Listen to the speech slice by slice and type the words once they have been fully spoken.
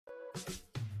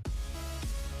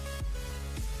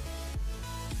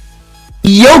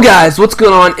Yo guys, what's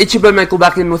going on? It's your boy Michael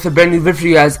back in with a brand new video for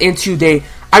you guys, and today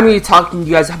I'm going to be talking to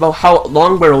you guys about how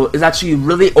long barrel is actually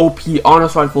really OP on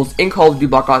assault rifles in Call of Duty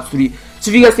Black Ops 3. So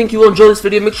if you guys think you will enjoy this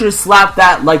video, make sure to slap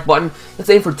that like button.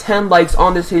 Let's aim for 10 likes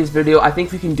on this today's video. I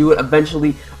think we can do it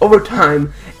eventually over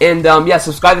time. And yeah,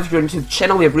 subscribe if you're new to the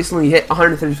channel. We have recently hit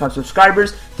 135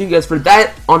 subscribers. Thank you guys for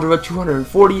that. On the road to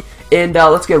 240, and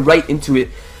let's get right into it.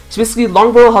 So basically,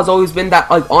 long barrel has always been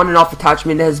that like on and off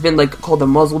attachment. It has been like called a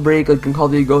muzzle brake, like in Call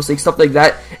of Duty Ghost, like stuff like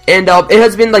that. And it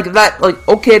has been like that, like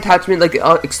okay attachment, like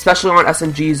especially on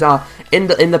SMGs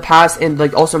in the past, and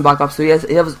like also in Black Ops 3.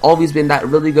 It has always been that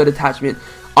really good attachment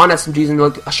on SMGs and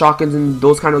like shotguns and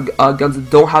those kind of guns that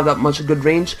don't have that much good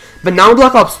range. But now in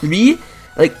Black Ops 3,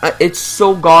 like it's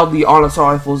so godly on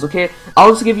assault rifles. Okay,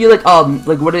 I'll just give you like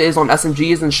what it is on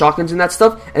SMGs and shotguns and that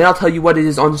stuff, and I'll tell you what it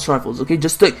is on assault rifles. Okay,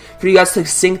 just for you guys to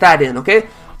sink that in. Okay,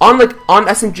 on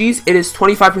SMGs it is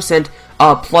 25%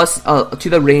 plus to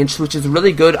the range, which is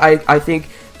really good, I think.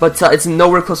 But it's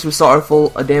nowhere close to assault rifle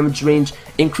damage range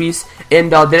increase.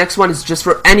 And the next one is just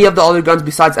for any of the other guns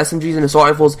besides SMGs and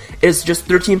assault rifles. It's just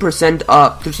 13%,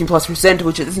 13+%,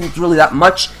 which isn't really that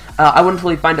much. I wouldn't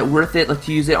really find it worth it, like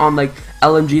to use it on like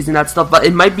LMGs and that stuff. But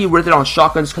it might be worth it on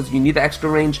shotguns because you need the extra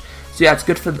range. So yeah, it's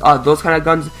good for those kind of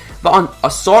guns. But on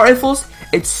assault rifles,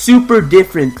 it's super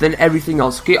different than everything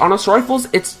else. Okay, on assault rifles,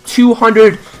 it's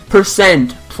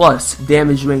 200% plus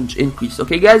damage range increase.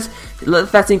 Okay, guys,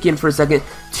 let that sink in for a second.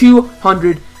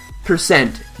 200%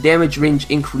 damage range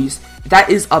increase. That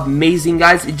is amazing,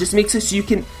 guys. It just makes it so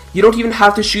you don't even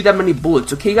have to shoot that many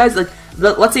bullets. Okay, guys, like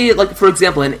let's say, like for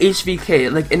example, an HVK,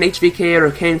 like an HVK or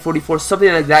a KN-44, something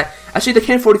like that. Actually, the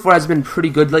KN-44 has been pretty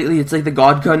good lately. It's like the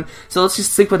god gun. So let's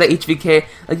just stick with the HVK.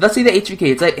 Like let's say the HVK,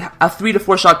 it's like a 3 to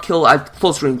 4 shot kill at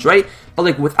close range, right? But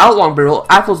like without long barrel,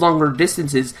 at those longer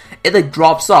distances, it like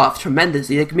drops off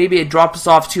tremendously. Like maybe it drops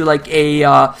off to like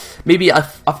a maybe a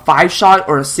 5 shot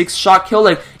or a 6 shot kill.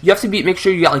 Like you have to make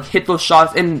sure you like hit those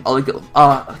shots, and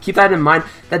keep that in mind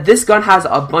that this gun has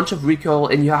a bunch of recoil,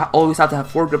 and you always have to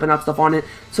have foregrip and that stuff on it.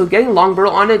 So getting long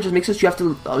barrel on it just makes it you have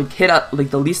to like hit like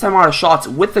the least amount of shots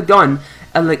with the gun.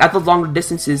 And like at those longer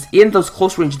distances, in those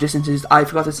close range distances, I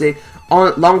forgot to say,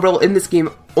 on long barrel in this game,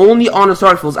 only on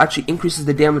assault rifles actually increases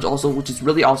the damage also, which is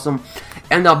really awesome.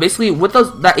 And basically with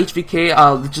that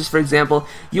HVK, just for example,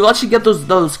 you'll actually get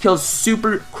those kills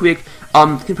super quick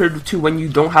compared to when you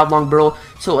don't have long barrel.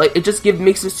 So like, it just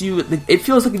makes this it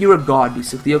feels like you're a god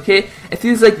basically. Okay, it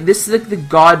feels like this is like the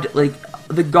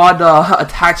god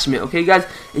attachment. Okay, guys,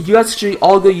 you actually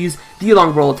all go use the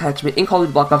long barrel attachment in Call of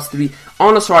Duty Black Ops 3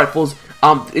 on assault rifles.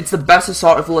 It's the best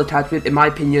assault rifle attachment in my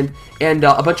opinion, and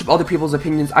a bunch of other people's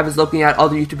opinions. I was looking at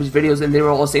other YouTubers' videos, and they were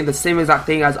all saying the same exact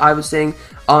thing as I was saying.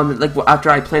 Like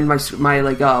after I planned my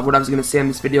what I was gonna say in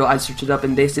this video, I searched it up,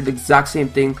 and they said the exact same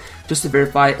thing just to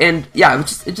verify. And yeah,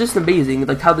 it's just amazing,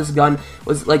 like how this gun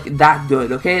was like that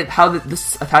good. Okay, how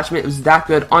this attachment was that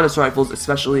good on assault rifles,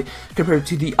 especially compared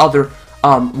to the other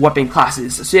weapon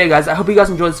classes. So yeah, guys, I hope you guys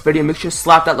enjoyed this video. Make sure to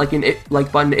slap that like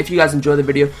button if you guys enjoyed the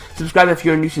video. Subscribe if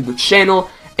you're new to the channel,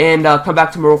 and come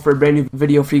back tomorrow for a brand new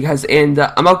video for you guys. And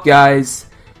I'm out, guys.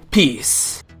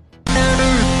 Peace.